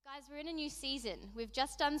Guys, we're in a new season. We've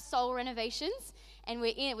just done soul renovations, and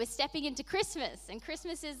we're stepping into Christmas. And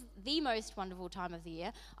Christmas is the most wonderful time of the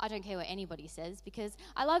year. I don't care what anybody says, because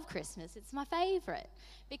I love Christmas. It's my favorite.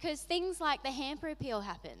 Because things like the hamper appeal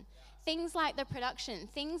happen. Things like the production.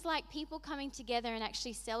 Things like people coming together and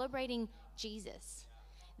actually celebrating Jesus.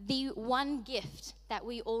 The one gift that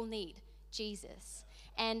we all need, Jesus.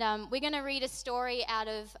 And we're going to read a story out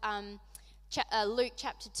of Luke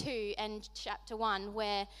chapter 2 and chapter 1,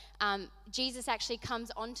 where Jesus actually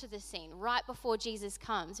comes onto the scene. Right before Jesus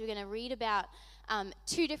comes, we're going to read about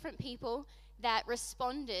two different people that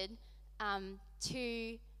responded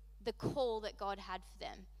to the call that God had for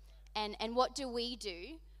them. And what do we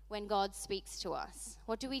do when God speaks to us?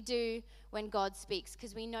 What do we do when God speaks?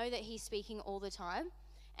 Because we know that he's speaking all the time.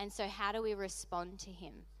 And so how do we respond to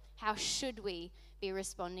him? How should we be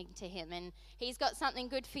responding to him? And he's got something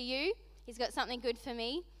good for you. He's got something good for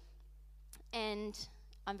me, and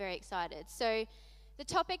I'm very excited. So the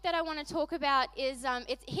topic that I want to talk about is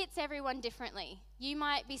it hits everyone differently. You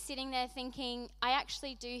might be sitting there thinking, I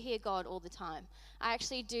actually do hear God all the time. I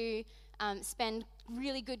actually do spend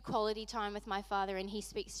really good quality time with my Father, and he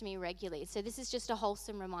speaks to me regularly. So this is just a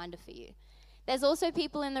wholesome reminder for you. There's also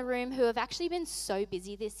people in the room who have actually been so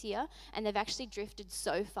busy this year, and they've actually drifted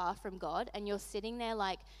so far from God, and you're sitting there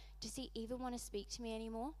like, does he even want to speak to me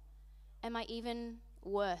anymore? Am I even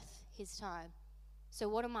worth his time? So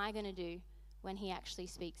what am I going to do when he actually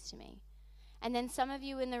speaks to me? And then some of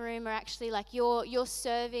you in the room are actually like, you're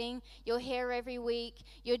serving, you're here every week,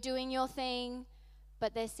 you're doing your thing,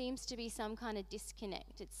 but there seems to be some kind of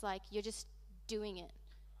disconnect. It's like you're just doing it,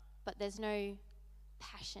 but there's no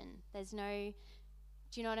passion. There's no,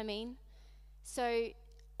 do you know what I mean? So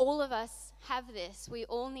all of us have this. We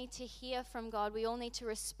all need to hear from God. We all need to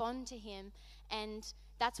respond to him. And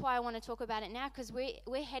that's why I want to talk about it now, because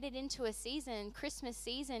we're headed into a season, Christmas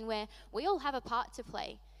season, where we all have a part to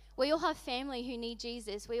play. We all have family who need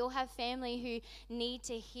Jesus. We all have family who need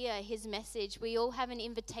to hear his message. We all have an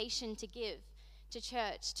invitation to give to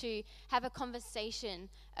church, to have a conversation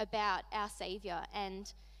about our Savior.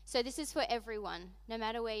 And so this is for everyone, no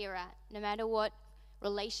matter where you're at, no matter what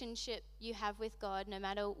relationship you have with God, no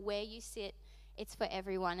matter where you sit, it's for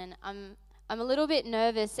everyone. And I'm a little bit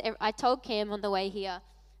nervous. I told Cam on the way here,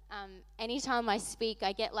 anytime I speak,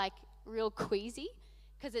 I get like real queasy,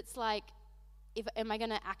 because it's like, am I going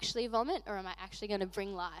to actually vomit, or am I actually going to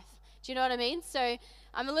bring life? Do you know what I mean? So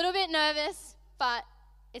I'm a little bit nervous, but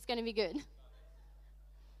it's going to be good.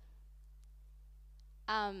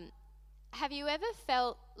 Have you ever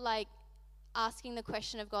felt like asking the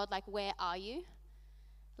question of God, like, where are you?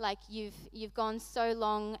 Like you've gone so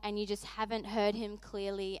long and you just haven't heard him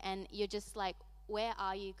clearly, and you're just like, where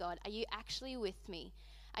are you, God? Are you actually with me?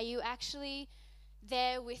 Are you actually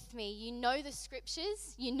there with me? You know the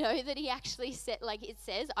scriptures. You know that he actually said, like it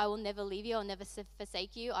says, I will never leave you. I'll never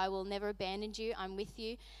forsake you. I will never abandon you. I'm with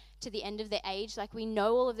you to the end of the age. Like, we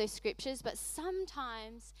know all of those scriptures, but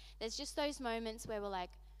sometimes there's just those moments where we're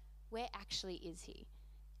like, where actually is he?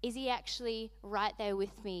 Is he actually right there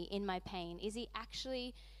with me in my pain? Is he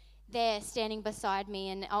actually there standing beside me?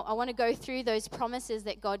 And I want to go through those promises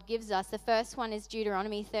that God gives us. The first one is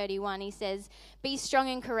Deuteronomy 31. He says, be strong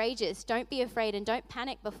and courageous. Don't be afraid and don't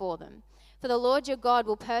panic before them. For the Lord your God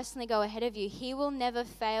will personally go ahead of you. He will never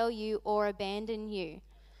fail you or abandon you.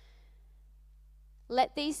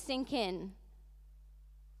 Let these sink in.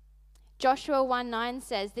 Joshua 1:9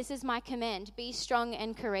 says, this is my command, be strong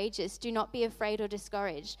and courageous. Do not be afraid or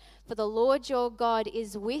discouraged. For the Lord your God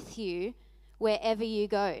is with you wherever you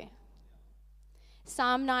go.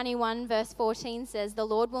 Psalm 91 verse 14 says, the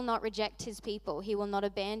Lord will not reject his people. He will not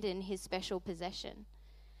abandon his special possession.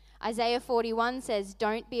 Isaiah 41 says,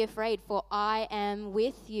 don't be afraid, for I am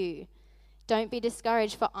with you. Don't be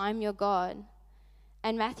discouraged, for I'm your God.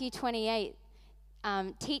 And Matthew 28,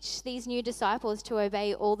 teach these new disciples to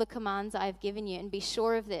obey all the commands I have given you, and be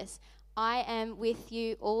sure of this, I am with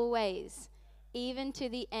you always, even to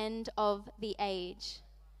the end of the age.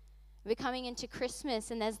 We're coming into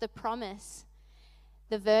Christmas, and there's the promise.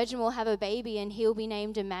 The virgin will have a baby, and he'll be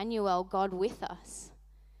named Emmanuel, God with us.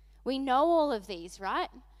 We know all of these, right?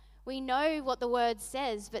 We know what the word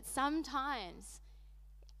says, but sometimes,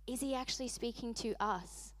 is he actually speaking to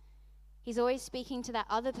us? He's always speaking to that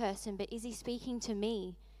other person, but is he speaking to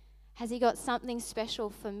me? Has he got something special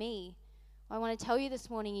for me? Well, I want to tell you this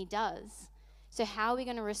morning, he does. So how are we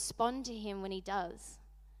going to respond to him when he does?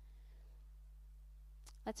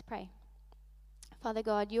 Let's pray. Father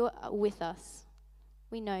God, you're with us.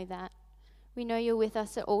 We know that. We know you're with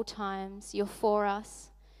us at all times. You're for us.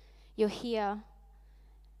 You're here.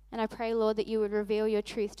 And I pray, Lord, that you would reveal your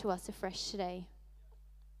truth to us afresh today.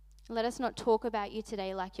 Let us not talk about you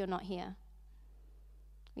today like you're not here.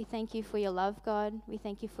 We thank you for your love, God. We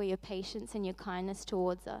thank you for your patience and your kindness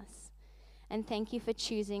towards us. And thank you for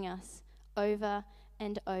choosing us over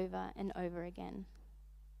and over and over again.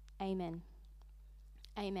 Amen.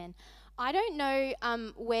 Amen. I don't know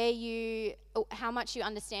how much you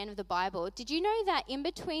understand of the Bible. Did you know that in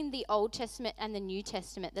between the Old Testament and the New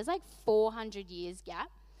Testament, there's like 400 years gap?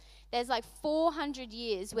 There's like 400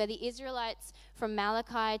 years where the Israelites from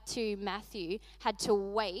Malachi to Matthew had to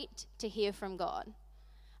wait to hear from God.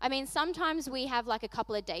 I mean, sometimes we have like a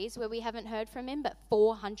couple of days where we haven't heard from him, but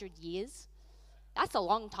 400 years? That's a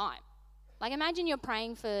long time. Like, imagine you're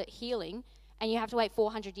praying for healing and you have to wait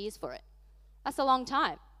 400 years for it. That's a long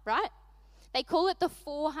time, right? They call it the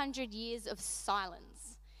 400 years of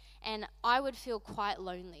silence. And I would feel quite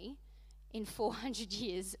lonely in 400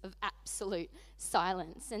 years of absolute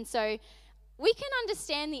silence. And so we can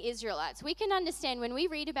understand the Israelites. We can understand when we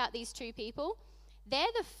read about these two people, they're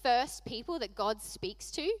the first people that God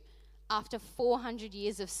speaks to after 400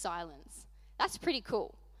 years of silence. That's pretty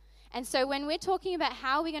cool. And so when we're talking about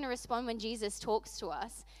how we're going to respond when Jesus talks to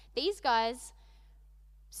us, these guys,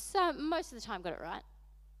 most of the time got it right.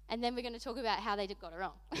 And then we're going to talk about how they got it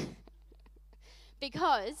wrong.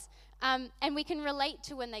 Because, and we can relate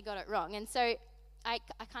to when they got it wrong. And so I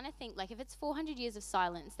kind of think, like, if it's 400 years of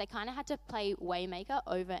silence, they kind of had to play Waymaker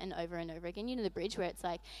over and over and over again. You know the bridge where it's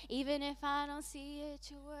like, even if I don't see it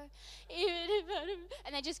to work, even if I don't...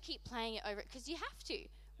 And they just keep playing it over, because you have to.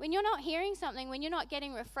 When you're not hearing something, when you're not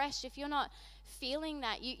getting refreshed, if you're not feeling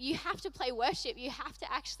that, you have to play worship. You have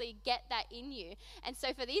to actually get that in you. And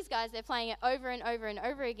so for these guys, they're playing it over and over and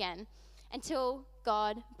over again until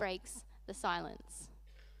God breaks the silence.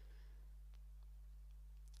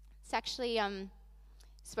 It's actually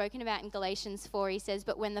spoken about in Galatians 4. He says,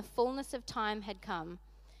 "But when the fullness of time had come,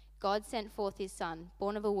 God sent forth his son,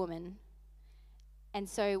 born of a woman." And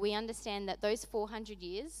so we understand that those 400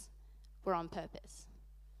 years were on purpose.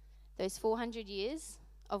 Those 400 years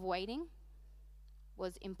of waiting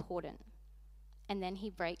was important. And then he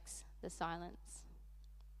breaks the silence.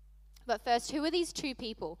 But first, who are these two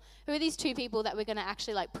people? Who are these two people that we're going to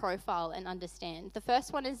actually like profile and understand? The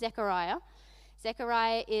first one is Zechariah.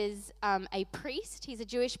 Zechariah is a priest. He's a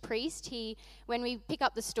Jewish priest. When we pick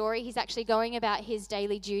up the story, he's actually going about his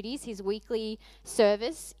daily duties, his weekly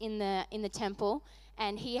service in the temple.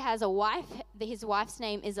 And he has a wife. His wife's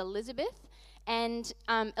name is Elizabeth. And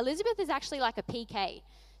Elizabeth is actually like a PK.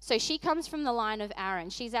 So she comes from the line of Aaron.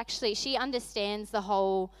 She understands the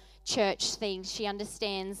whole church thing. She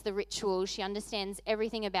understands the rituals. She understands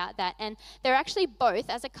everything about that. And they're actually both,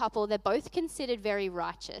 as a couple, they're both considered very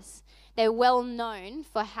righteous. They're well known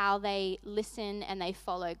for how they listen and they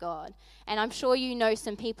follow God. And I'm sure you know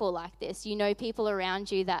some people like this. You know people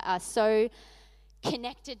around you that are so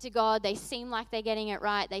connected to God. They seem like they're getting it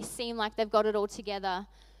right. They seem like they've got it all together.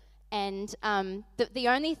 And the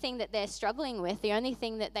only thing that they're struggling with, the only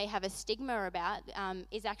thing that they have a stigma about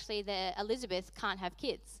is actually that Elizabeth can't have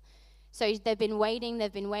kids. So they've been waiting,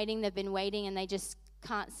 and they just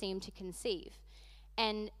can't seem to conceive.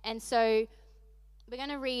 And so we're going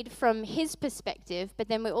to read from his perspective, but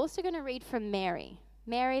then we're also going to read from Mary,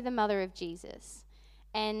 the mother of Jesus.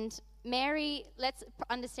 And Mary, let's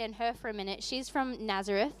understand her for a minute. She's from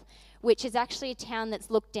Nazareth, which is actually a town that's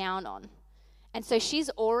looked down on. And so she's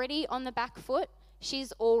already on the back foot.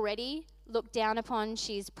 She's already looked down upon.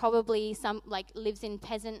 She's probably lives in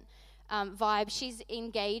peasant vibe. She's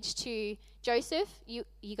engaged to Joseph. You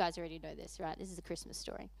guys already know this, right? This is a Christmas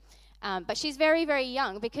story. But she's very, very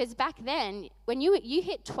young, because back then, when you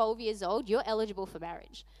hit 12 years old, you're eligible for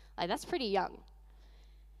marriage. Like, that's pretty young.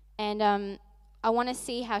 And I want to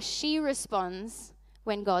see how she responds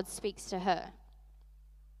when God speaks to her.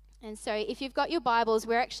 And so if you've got your Bibles,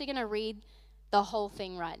 we're actually going to read the whole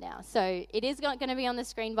thing right now. So it is going to be on the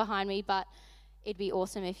screen behind me, but it'd be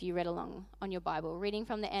awesome if you read along on your Bible, reading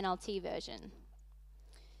from the NLT version.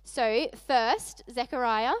 So first,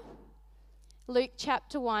 Zechariah, Luke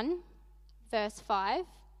chapter 1, verse 5.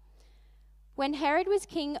 When Herod was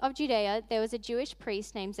king of Judea, there was a Jewish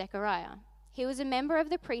priest named Zechariah. He was a member of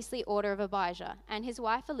the priestly order of Abijah, and his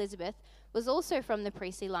wife Elizabeth was also from the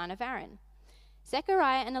priestly line of Aaron.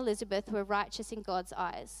 Zechariah and Elizabeth were righteous in God's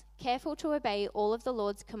eyes, careful to obey all of the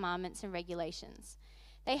Lord's commandments and regulations.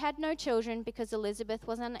 They had no children because Elizabeth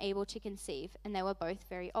was unable to conceive, and they were both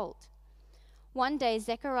very old. One day,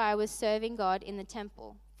 Zechariah was serving God in the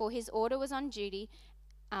temple, for his order was on duty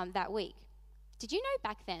that week. Did you know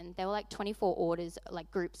back then there were like 24 orders, like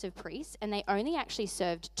groups of priests, and they only actually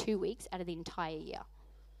served 2 weeks out of the entire year?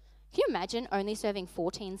 Can you imagine only serving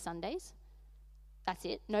 14 Sundays? That's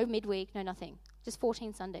it. No midweek, no nothing. Just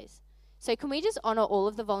 14 Sundays. So can we just honor all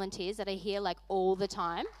of the volunteers that are here like all the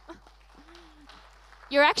time?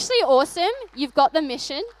 You're actually awesome. You've got the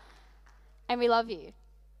mission, and we love you.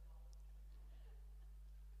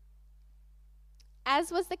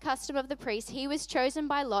 As was the custom of the priest, he was chosen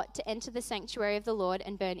by lot to enter the sanctuary of the Lord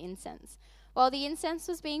and burn incense. While the incense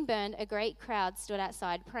was being burned, a great crowd stood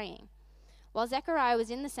outside praying. While Zechariah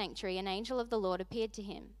was in the sanctuary, an angel of the Lord appeared to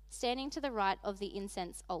him, standing to the right of the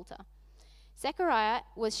incense altar. Zechariah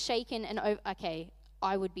was shaken and okay,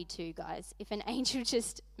 I would be too, guys. If an angel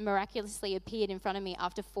just miraculously appeared in front of me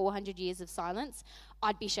after 400 years of silence,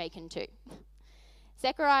 I'd be shaken too.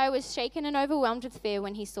 Zechariah was shaken and overwhelmed with fear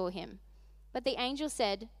when he saw him. But the angel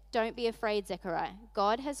said, "Don't be afraid, Zechariah.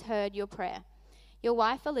 God has heard your prayer. Your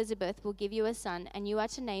wife Elizabeth will give you a son, and you are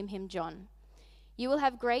to name him John. You will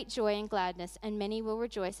have great joy and gladness, and many will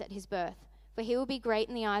rejoice at his birth, for he will be great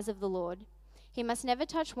in the eyes of the Lord. He must never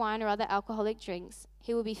touch wine or other alcoholic drinks.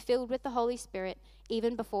 He will be filled with the Holy Spirit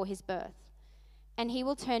even before his birth. And he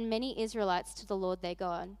will turn many Israelites to the Lord their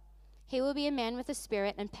God. He will be a man with the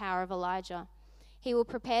spirit and power of Elijah. He will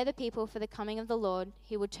prepare the people for the coming of the Lord.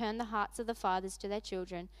 He will turn the hearts of the fathers to their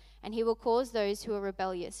children, and he will cause those who are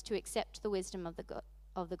rebellious to accept the wisdom of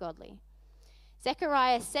the godly."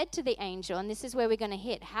 Zechariah said to the angel, and this is where we're going to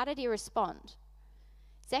hit, how did he respond?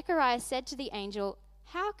 Zechariah said to the angel,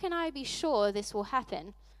 "How can I be sure this will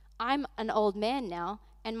happen? I'm an old man now,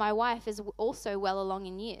 and my wife is also well along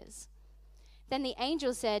in years." Then the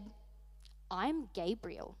angel said, "I'm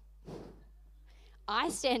Gabriel. I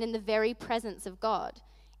stand in the very presence of God.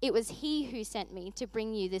 It was he who sent me to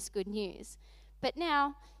bring you this good news. But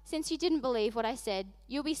now, since you didn't believe what I said,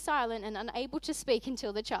 you'll be silent and unable to speak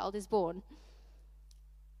until the child is born.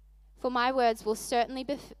 For my words will certainly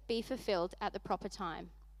be fulfilled at the proper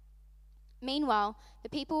time." Meanwhile, the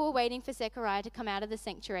people were waiting for Zechariah to come out of the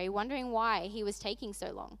sanctuary, wondering why he was taking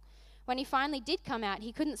so long. When he finally did come out,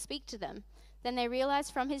 he couldn't speak to them. Then they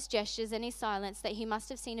realized from his gestures and his silence that he must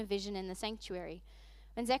have seen a vision in the sanctuary.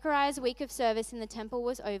 When Zechariah's week of service in the temple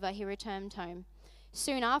was over, he returned home.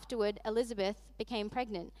 Soon afterward, Elizabeth became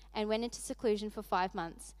pregnant and went into seclusion for 5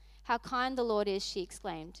 months. "How kind the Lord is," she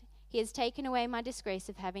exclaimed. "He has taken away my disgrace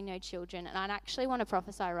of having no children." And I actually want to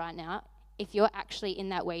prophesy right now, if you're actually in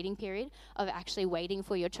that waiting period of actually waiting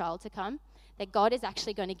for your child to come, that God is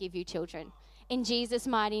actually going to give you children. In Jesus'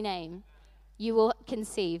 mighty name, you will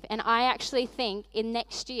conceive. And I actually think in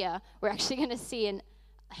next year, we're actually going to see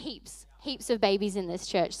heaps of babies in this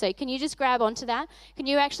church. So can you just grab onto that? Can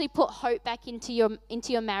you actually put hope back into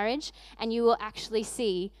your marriage, and you will actually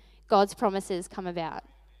see God's promises come about.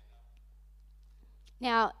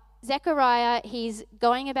 Now, Zechariah, he's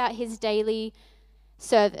going about his daily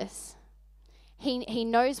service. He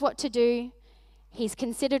knows what to do. He's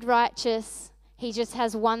considered righteous. He just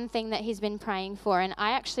has one thing that he's been praying for. And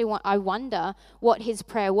I wonder what his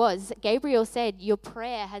prayer was. Gabriel said, "Your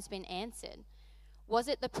prayer has been answered." Was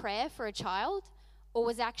it the prayer for a child, or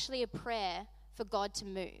was it actually a prayer for God to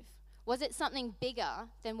move? Was it something bigger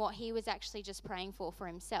than what he was actually just praying for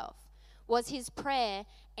himself? Was his prayer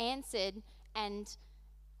answered, and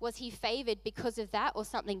was he favored because of that, or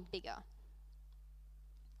something bigger?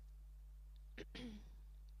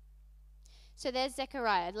 So there's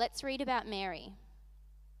Zechariah. Let's read about Mary.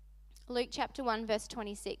 Luke chapter 1, verse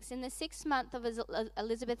 26. In the 6th month of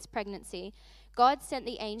Elizabeth's pregnancy, God sent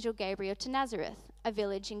the angel Gabriel to Nazareth, a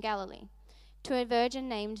village in Galilee, to a virgin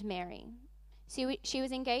named Mary. She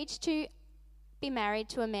was engaged to be married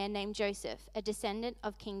to a man named Joseph, a descendant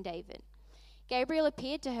of King David. Gabriel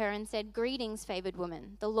appeared to her and said, "Greetings, favored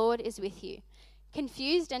woman, the Lord is with you."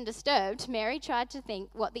 Confused and disturbed, Mary tried to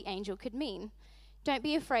think what the angel could mean. "Don't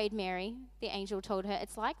be afraid, Mary," the angel told her.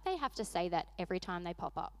 It's like they have to say that every time they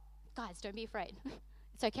pop up. Guys, don't be afraid.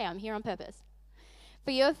 It's okay, I'm here on purpose.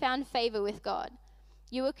 "For you have found favor with God.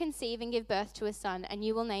 You will conceive and give birth to a son, and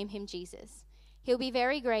you will name him Jesus. He'll be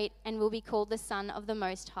very great and will be called the Son of the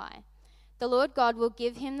Most High. The Lord God will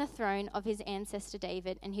give him the throne of his ancestor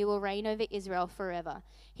David, and he will reign over Israel forever.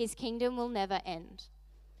 His kingdom will never end."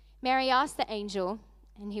 Mary asked the angel,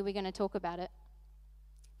 and here we're going to talk about it,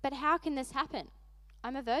 "But how can this happen?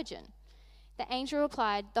 I'm a virgin." The angel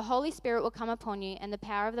replied, "The Holy Spirit will come upon you, and the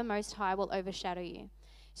power of the Most High will overshadow you.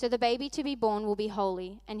 So the baby to be born will be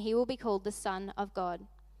holy, and he will be called the Son of God.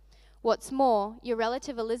 What's more, your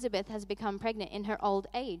relative Elizabeth has become pregnant in her old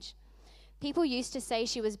age. People used to say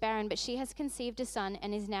she was barren, but she has conceived a son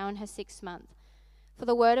and is now in her 6th month. For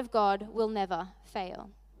the word of God will never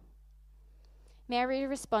fail." Mary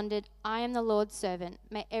responded, "I am the Lord's servant.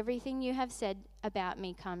 May everything you have said about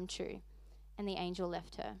me come true." And the angel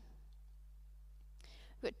left her.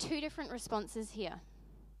 We've got 2 different responses here.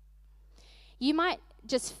 You might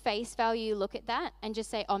just face value look at that and just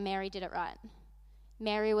say, oh, Mary did it right.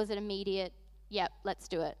 Mary was an immediate, yep, let's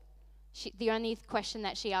do it. The only question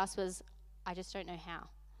that she asked was, I just don't know how.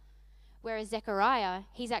 Whereas Zechariah,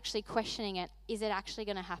 he's actually questioning it. Is it actually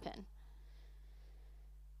going to happen?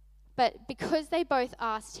 But because they both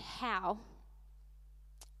asked how,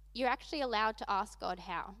 you're actually allowed to ask God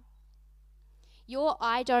how. Your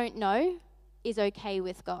I don't know is okay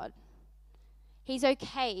with God. He's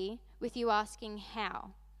okay with you asking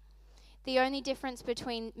how. The only difference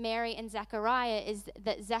between Mary and Zechariah is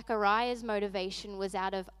that Zechariah's motivation was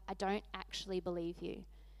out of, I don't actually believe you.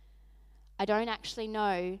 I don't actually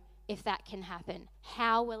know if that can happen.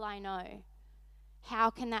 How will I know? How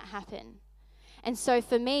can that happen? And so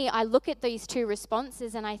for me, I look at these two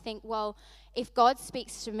responses and I think, well, if God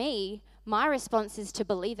speaks to me, my response is to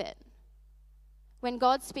believe it. When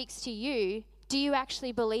God speaks to you, do you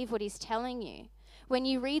actually believe what he's telling you? When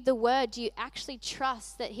you read the word, do you actually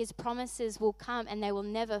trust that his promises will come and they will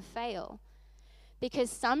never fail? Because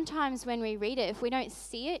sometimes when we read it, if we don't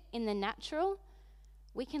see it in the natural,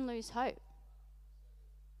 we can lose hope.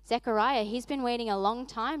 Zechariah, he's been waiting a long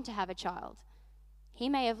time to have a child. He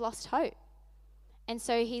may have lost hope. And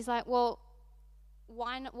so he's like, well,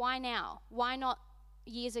 why now? Why not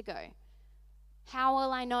years ago? How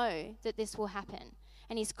will I know that this will happen?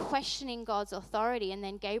 And he's questioning God's authority. And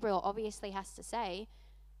then Gabriel obviously has to say,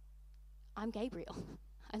 I'm Gabriel.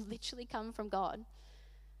 I literally come from God.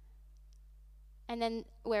 And then,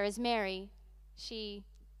 whereas Mary, she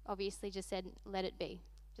obviously just said, let it be.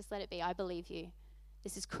 Just let it be. I believe you.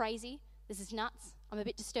 This is crazy. This is nuts. I'm a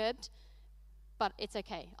bit disturbed, but it's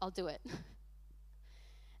okay. I'll do it.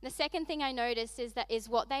 The second thing I noticed is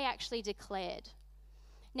what they actually declared.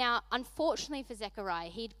 Now, unfortunately for Zechariah,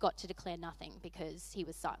 he'd got to declare nothing because he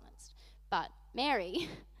was silenced. But Mary,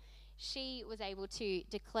 she was able to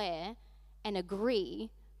declare and agree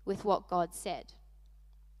with what God said.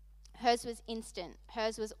 Hers was instant.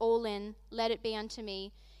 Hers was all in. Let it be unto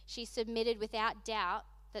me. She submitted without doubt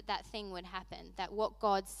that thing would happen, that what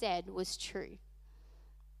God said was true.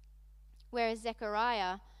 Whereas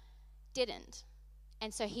Zechariah didn't.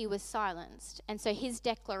 And so he was silenced. And so his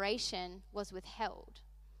declaration was withheld.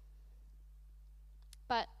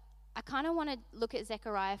 But I kind of want to look at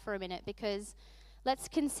Zechariah for a minute because let's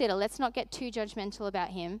not get too judgmental about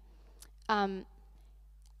him.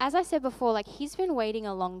 As I said before, he's been waiting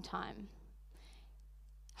a long time.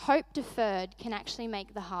 Hope deferred can actually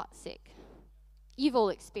make the heart sick. You've all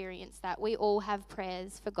experienced that. We all have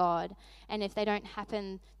prayers for God, and if they don't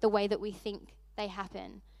happen the way that we think they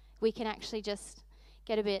happen, we can actually just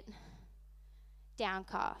get a bit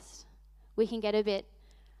downcast. We can get a bit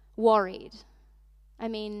worried. I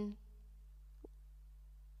mean,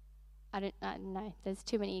 I don't know. There's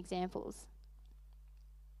too many examples.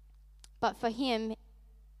 But for him,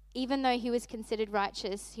 even though he was considered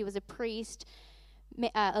righteous, he was a priest,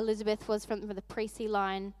 Elizabeth was from the priestly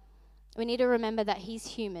line, we need to remember that he's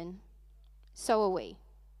human. So are we.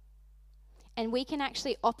 And we can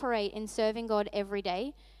actually operate in serving God every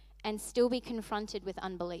day and still be confronted with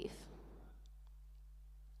unbelief.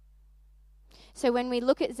 So when we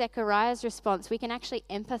look at Zechariah's response, we can actually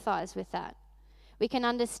empathize with that. We can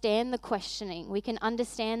understand the questioning. We can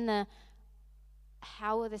understand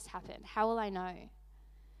how will this happen? How will I know?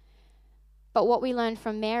 But what we learn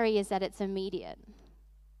from Mary is that it's immediate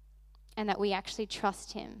and that we actually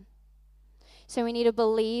trust him. So we need to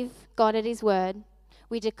believe God at his word.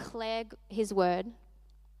 We declare his word.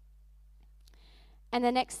 And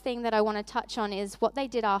the next thing that I want to touch on is what they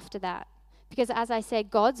did after that. Because as I said,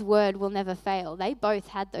 God's word will never fail. They both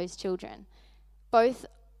had those children. Both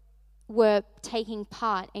were taking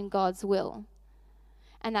part in God's will.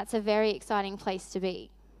 And that's a very exciting place to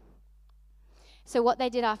be. So what they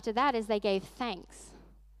did after that is they gave thanks.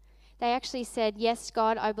 They actually said, yes,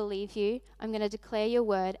 God, I believe you. I'm going to declare your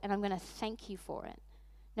word and I'm going to thank you for it,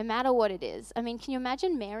 no matter what it is. I mean, can you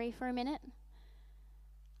imagine Mary for a minute?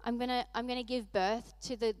 I'm gonna give birth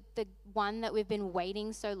to the one that we've been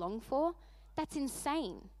waiting so long for. That's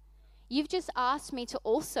insane. You've just asked me to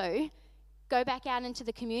also go back out into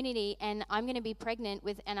the community and I'm going to be pregnant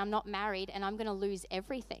and I'm not married and I'm going to lose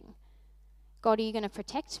everything. God, are you going to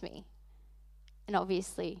protect me? And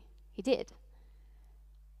obviously he did.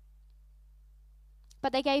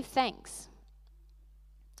 But they gave thanks.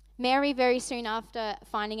 Mary, very soon after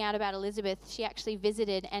finding out about Elizabeth, she actually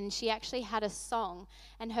visited and she actually had a song.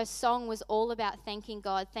 And her song was all about thanking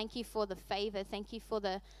God. Thank you for the favor. Thank you for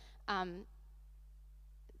the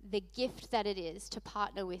gift that it is to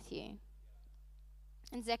partner with you.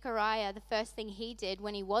 And Zechariah, the first thing he did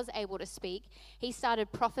when he was able to speak, he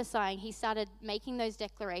started prophesying. He started making those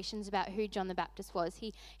declarations about who John the Baptist was.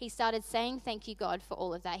 He started saying, thank you, God, for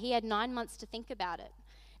all of that. He had 9 months to think about it,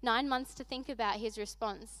 9 months to think about his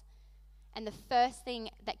response. And the first thing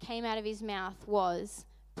that came out of his mouth was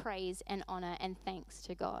praise and honor and thanks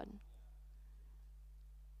to God.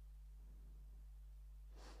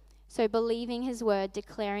 So believing his word,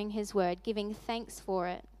 declaring his word, giving thanks for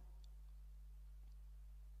it.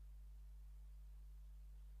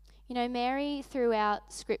 You know, Mary,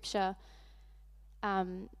 throughout Scripture,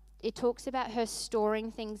 it talks about her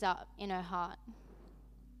storing things up in her heart.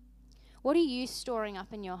 What are you storing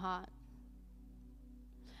up in your heart?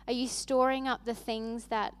 Are you storing up the things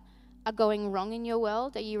that are going wrong in your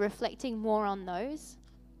world? Are you reflecting more on those?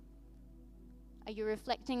 Are you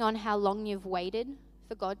reflecting on how long you've waited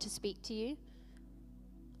for God to speak to you?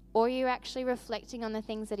 Or are you actually reflecting on the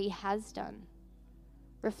things that he has done?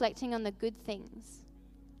 Reflecting on the good things?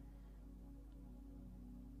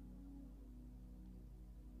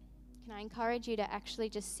 Can I encourage you to actually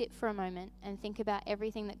just sit for a moment and think about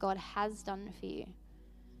everything that God has done for you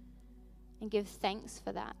and give thanks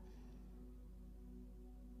for that?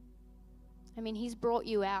 I mean, he's brought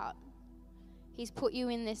you out. He's put you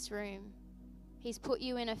in this room. He's put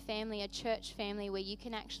you in a family, a church family, where you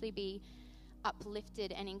can actually be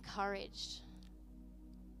uplifted and encouraged.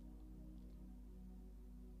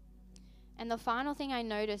 And the final thing I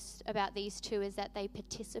noticed about these two is that they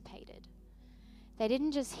participated. They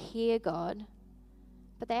didn't just hear God,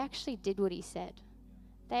 but they actually did what he said.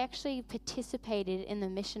 They actually participated in the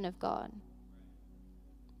mission of God.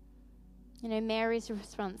 You know, Mary's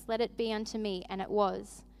response, let it be unto me, and it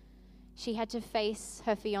was. She had to face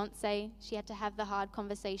her fiancé. She had to have the hard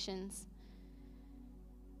conversations.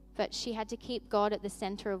 But she had to keep God at the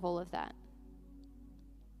center of all of that.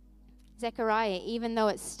 Zechariah, even though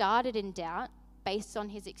it started in doubt based on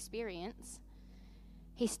his experience,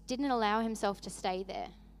 he didn't allow himself to stay there.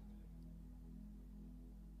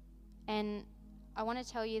 And I want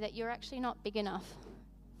to tell you that you're actually not big enough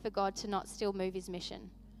for God to not still move his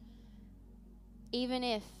mission. Even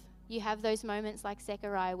if you have those moments like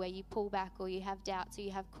Zechariah where you pull back or you have doubts or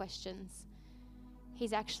you have questions,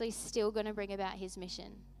 he's actually still going to bring about his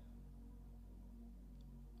mission.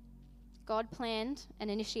 God planned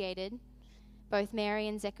and initiated. Both Mary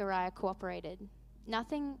and Zechariah cooperated.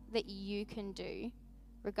 Nothing that you can do,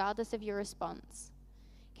 regardless of your response,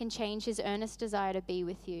 can change his earnest desire to be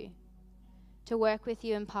with you, to work with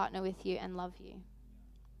you and partner with you and love you.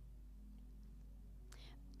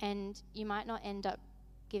 And you might not end up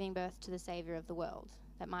giving birth to the Savior of the world.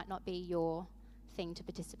 That might not be your thing to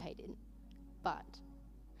participate in. But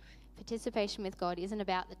participation with God isn't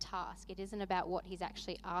about the task. It isn't about what he's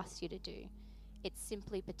actually asked you to do. It's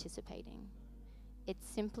simply participating. It's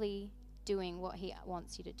simply doing what he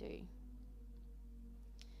wants you to do.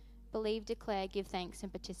 Believe, declare, give thanks,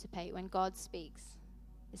 and participate. When God speaks,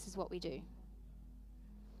 this is what we do.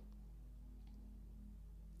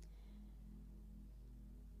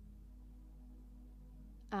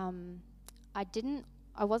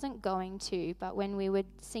 I wasn't going to, but when we were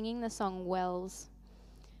singing the song Wells,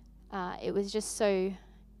 it was just so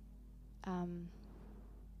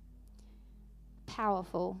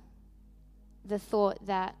powerful. The thought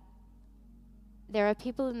that there are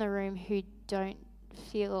people in the room who don't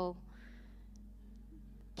feel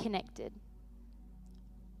connected.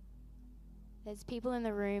 There's people in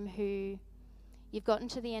the room who you've gotten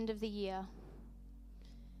to the end of the year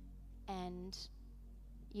and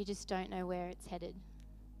you just don't know where it's headed.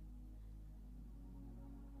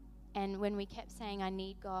 And when we kept saying, I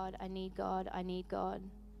need God, I need God, I need God,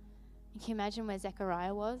 can you imagine where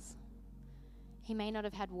Zechariah was? He may not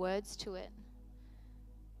have had words to it,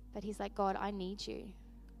 but he's like, God, I need you.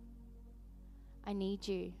 I need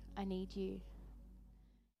you. I need you.